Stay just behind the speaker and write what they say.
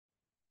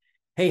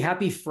Hey,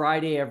 happy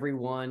Friday,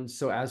 everyone.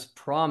 So, as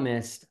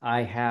promised,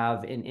 I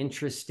have an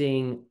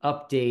interesting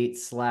update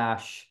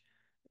slash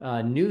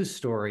news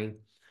story.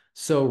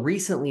 So,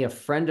 recently, a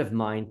friend of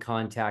mine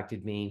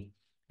contacted me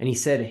and he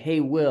said, Hey,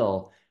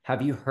 Will,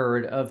 have you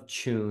heard of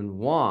Chun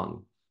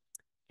Wong?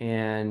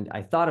 And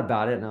I thought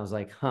about it and I was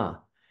like,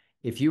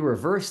 if you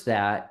reverse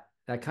that,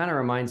 that kind of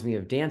reminds me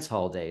of dance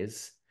hall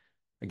days.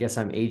 I guess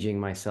I'm aging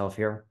myself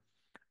here.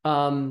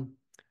 Um,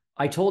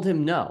 I told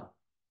him no.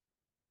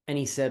 And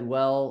he said,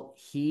 well,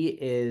 he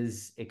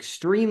is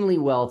extremely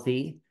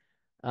wealthy,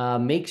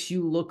 makes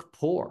you look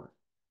poor.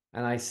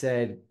 And I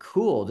said,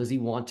 cool. Does he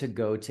want to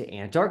go to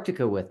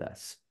Antarctica with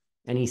us?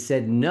 And he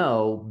said,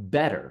 no,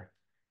 better.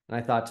 And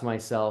I thought to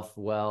myself,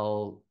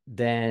 well,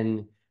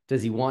 then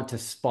does he want to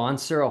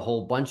sponsor a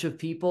whole bunch of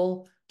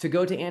people to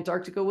go to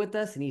Antarctica with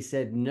us? And he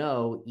said,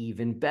 no,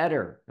 even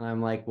better. And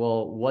I'm like,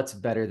 well, what's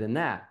better than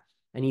that?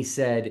 And he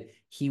said,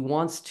 he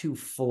wants to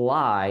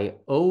fly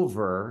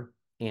over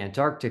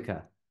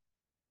Antarctica.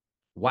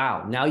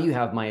 Wow, now you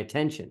have my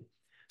attention.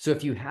 So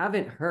if you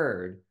haven't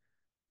heard,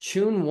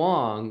 Chun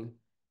Wong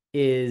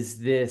is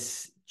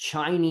this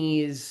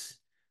Chinese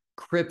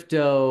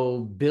crypto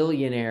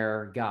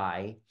billionaire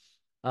guy,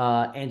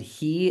 and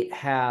he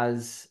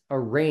has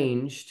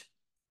arranged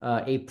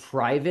a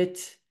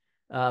private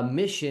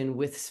mission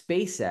with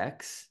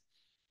SpaceX,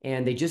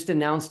 and they just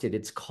announced it.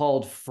 It's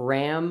called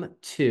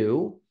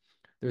Fram2.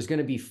 There's going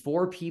to be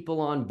four people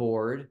on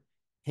board: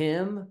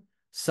 him,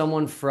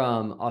 someone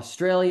from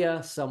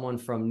Australia, someone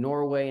from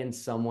Norway, and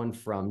someone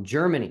from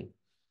Germany.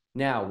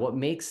 Now, what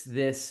makes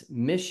this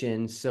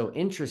mission so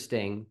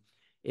interesting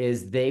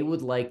is they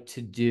would like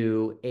to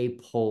do a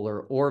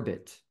polar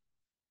orbit.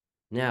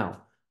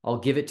 Now, I'll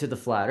give it to the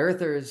flat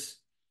earthers.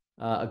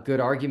 A good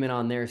argument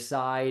on their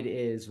side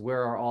is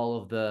where are all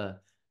of the,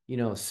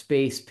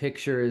 space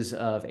pictures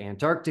of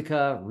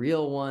Antarctica,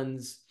 real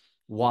ones?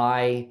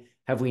 Why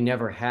have we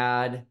never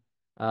had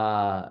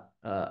a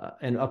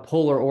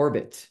polar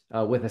orbit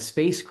with a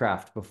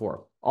spacecraft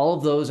before? All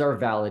of those are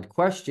valid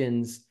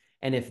questions.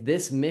 And if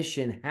this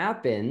mission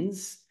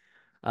happens,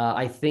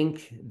 I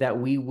think that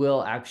we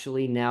will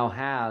actually now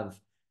have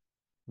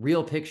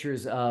real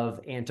pictures of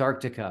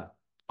Antarctica,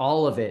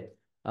 all of it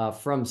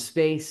from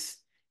space,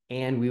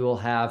 and we will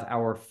have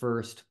our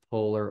first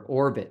polar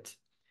orbit.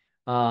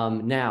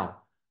 Now,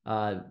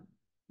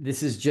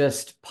 this is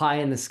just pie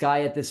in the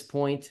sky at this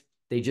point.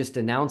 They just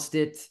announced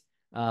it.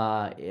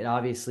 It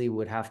obviously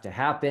would have to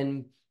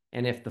happen.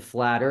 And if the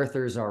flat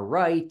earthers are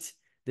right,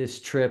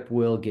 this trip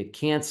will get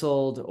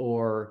canceled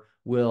or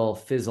will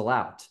fizzle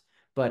out.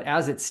 But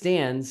as it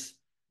stands,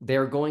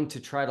 they're going to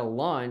try to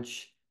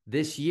launch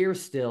this year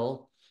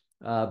still.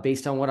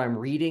 Based on what I'm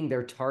reading,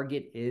 their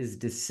target is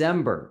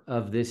December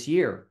of this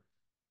year.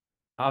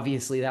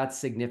 Obviously, that's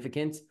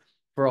significant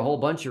for a whole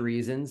bunch of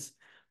reasons.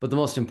 But the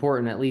most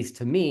important, at least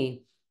to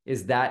me,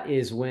 is that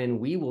is when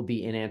we will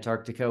be in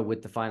Antarctica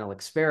with the final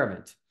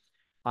experiment.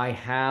 I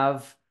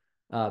have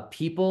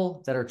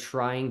people that are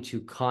trying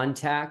to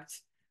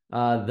contact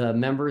the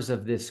members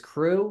of this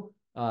crew,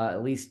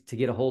 at least to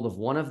get a hold of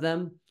one of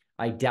them.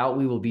 I doubt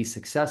we will be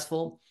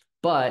successful,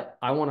 but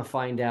I want to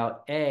find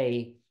out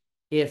A,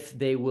 if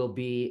they will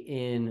be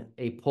in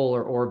a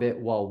polar orbit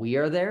while we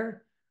are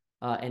there.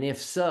 And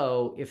if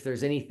so, if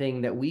there's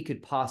anything that we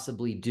could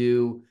possibly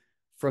do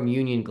from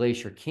Union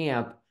Glacier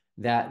Camp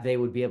that they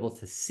would be able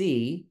to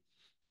see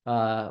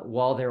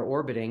while they're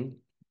orbiting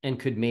and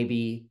could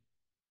maybe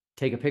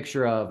take a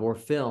picture of or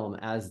film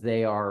as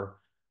they are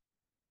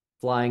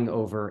flying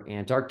over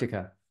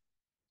Antarctica.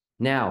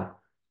 Now,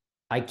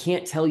 I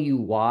can't tell you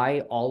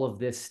why all of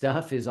this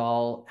stuff is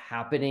all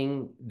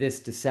happening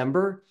this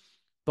December,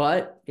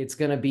 but it's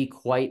going to be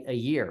quite a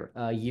year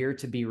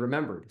to be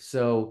remembered.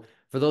 So,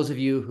 for those of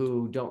you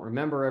who don't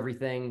remember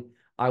everything,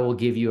 I will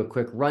give you a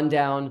quick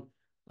rundown.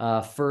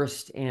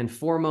 First and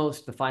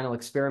foremost, the final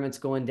experiment's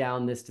going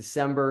down this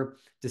December.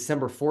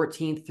 December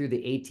 14th through the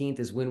 18th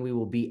is when we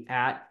will be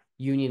at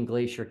Union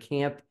Glacier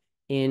Camp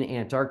in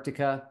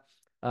Antarctica.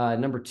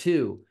 Number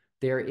two,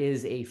 there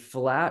is a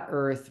flat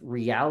Earth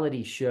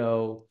reality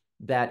show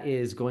that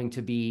is going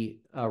to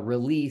be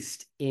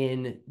released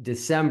in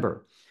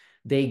December.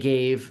 They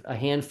gave a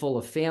handful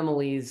of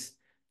families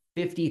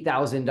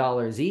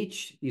 $50,000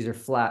 each. These are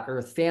flat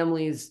Earth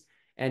families,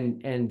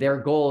 and their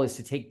goal is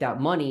to take that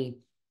money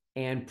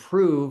and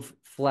prove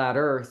flat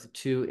Earth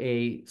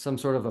to some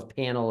sort of a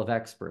panel of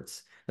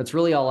experts. That's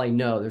really all I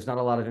know. There's not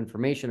a lot of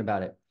information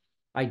about it.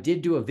 I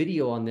did do a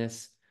video on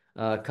this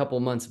a couple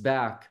months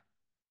back,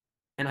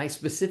 and I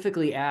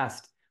specifically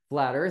asked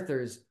flat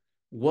earthers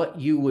what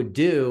you would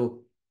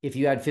do if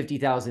you had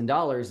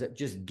 $50,000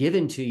 just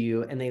given to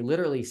you. And they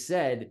literally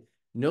said,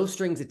 no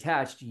strings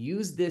attached,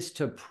 use this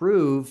to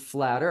prove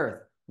flat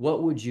earth.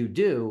 What would you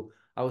do?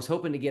 I was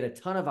hoping to get a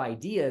ton of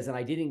ideas and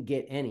I didn't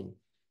get any.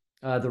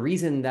 The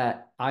reason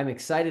that I'm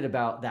excited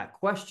about that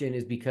question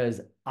is because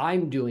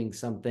I'm doing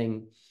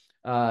something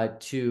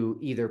to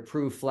either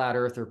prove flat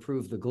earth or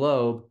prove the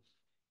globe.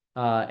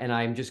 And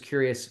I'm just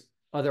curious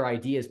other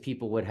ideas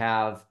people would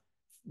have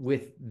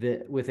with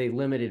a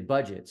limited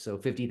budget. So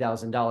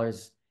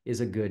 $50,000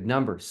 is a good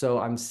number. So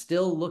I'm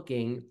still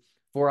looking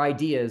for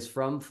ideas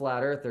from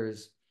flat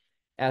earthers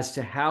as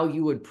to how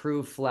you would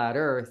prove flat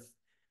earth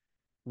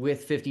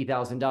with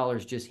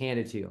 $50,000 just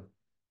handed to you.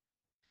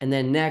 And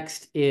then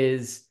next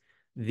is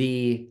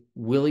the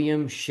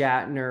William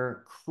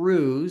Shatner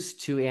cruise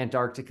to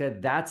Antarctica.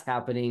 That's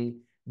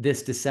happening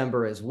this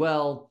December as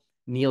well.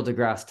 Neil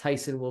deGrasse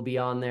Tyson will be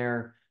on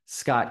there.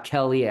 Scott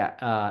Kelly,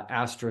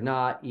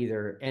 astronaut,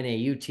 either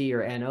NAUT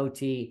or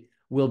NOT,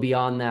 will be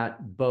on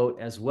that boat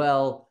as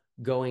well,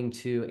 going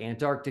to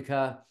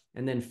Antarctica.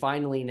 And then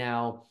finally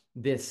now,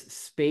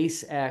 this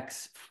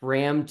SpaceX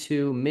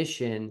Fram2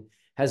 mission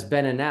has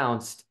been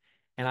announced,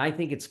 and I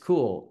think it's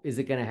cool. Is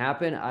it going to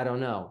happen? I don't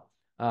know.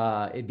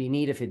 It'd be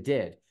neat if it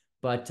did.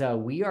 But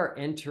we are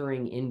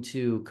entering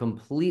into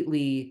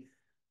completely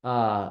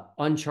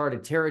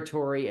uncharted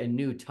territory and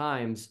new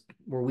times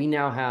where we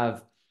now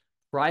have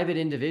private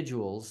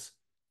individuals.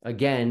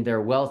 Again,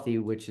 they're wealthy,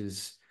 which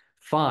is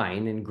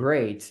fine and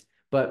great,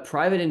 but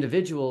private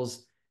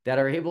individuals that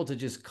are able to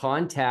just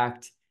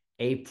contact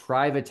a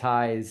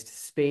privatized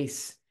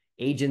space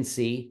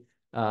agency,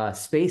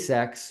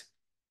 SpaceX,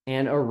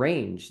 and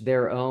arrange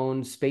their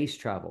own space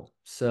travel.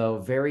 So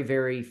very,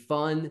 very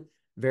fun,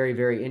 very,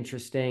 very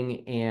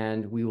interesting,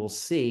 and we will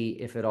see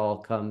if it all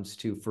comes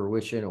to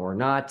fruition or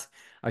not.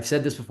 I've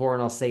said this before,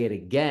 and I'll say it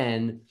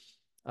again.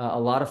 A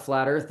lot of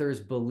flat earthers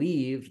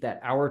believe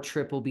that our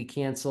trip will be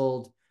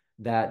canceled,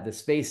 that the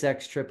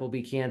SpaceX trip will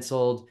be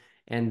canceled,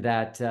 and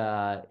that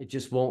it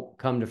just won't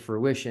come to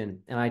fruition.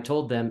 And I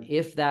told them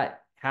if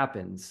that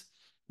happens,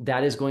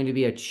 that is going to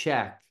be a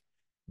check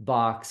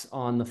box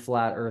on the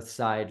flat earth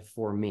side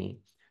for me.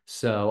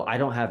 So I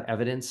don't have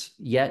evidence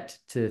yet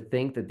to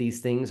think that these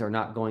things are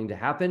not going to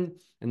happen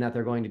and that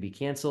they're going to be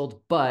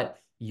canceled, but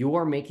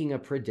you're making a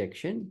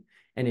prediction.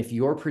 And if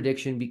your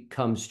prediction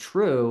becomes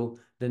true,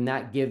 then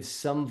that gives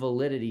some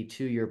validity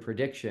to your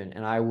prediction,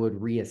 and I would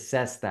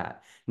reassess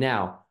that.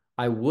 Now,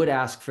 I would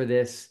ask for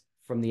this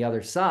from the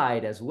other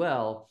side as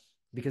well,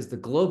 because the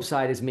globe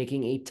side is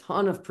making a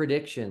ton of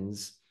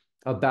predictions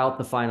about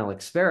the final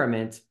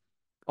experiment,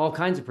 all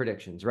kinds of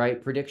predictions,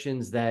 right?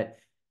 Predictions that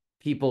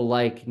people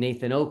like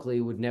Nathan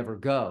Oakley would never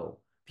go.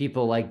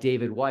 People like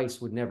David Weiss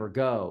would never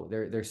go.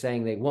 They're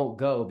saying they won't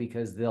go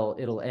because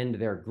it'll end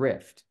their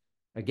grift.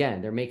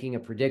 Again, they're making a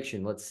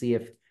prediction. Let's see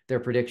if their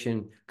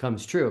prediction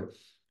comes true.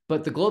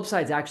 But the globe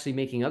side's actually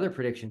making other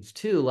predictions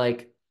too,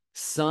 like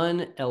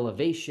sun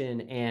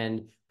elevation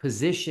and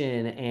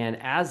position and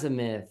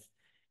azimuth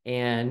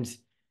and,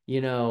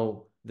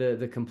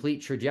 the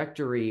complete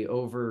trajectory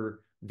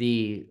over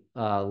the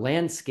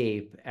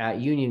landscape at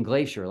Union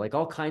Glacier. Like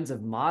all kinds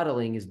of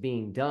modeling is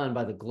being done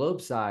by the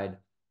globe side.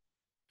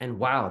 And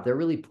wow, they're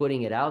really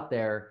putting it out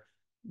there,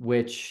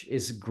 which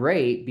is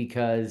great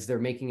because they're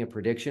making a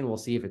prediction. We'll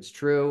see if it's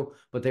true,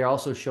 but they're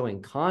also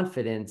showing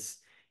confidence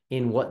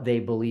in what they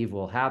believe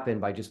will happen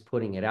by just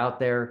putting it out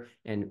there.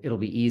 And it'll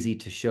be easy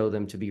to show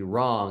them to be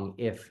wrong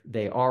if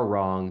they are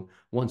wrong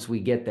once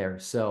we get there.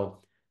 So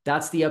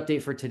that's the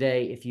update for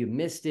today. If you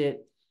missed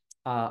it,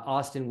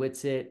 Austin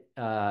Whitsitt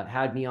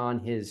had me on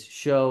his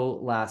show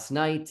last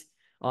night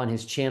on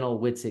his channel,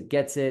 Whitsitt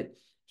Gets It.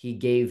 He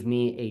gave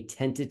me a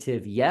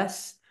tentative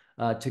yes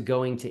to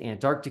going to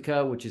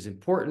Antarctica, which is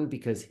important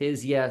because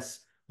his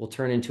yes will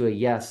turn into a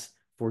yes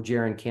for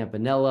Jaron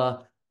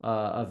Campanella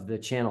of the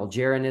channel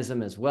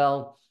Jaronism as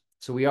well.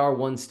 So we are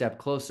one step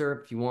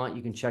closer. If you want,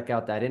 you can check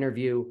out that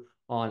interview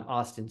on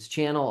Austin's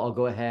channel. I'll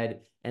go ahead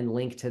and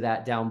link to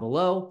that down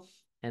below.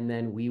 And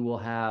then we will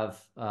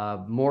have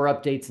more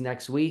updates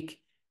next week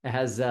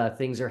as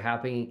things are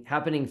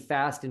happening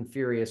fast and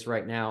furious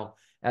right now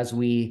as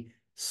we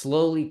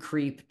slowly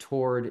creep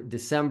toward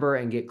December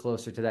and get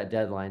closer to that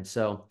deadline.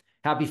 So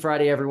happy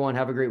Friday, everyone.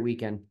 Have a great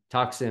weekend.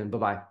 Talk soon.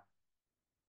 Bye-bye.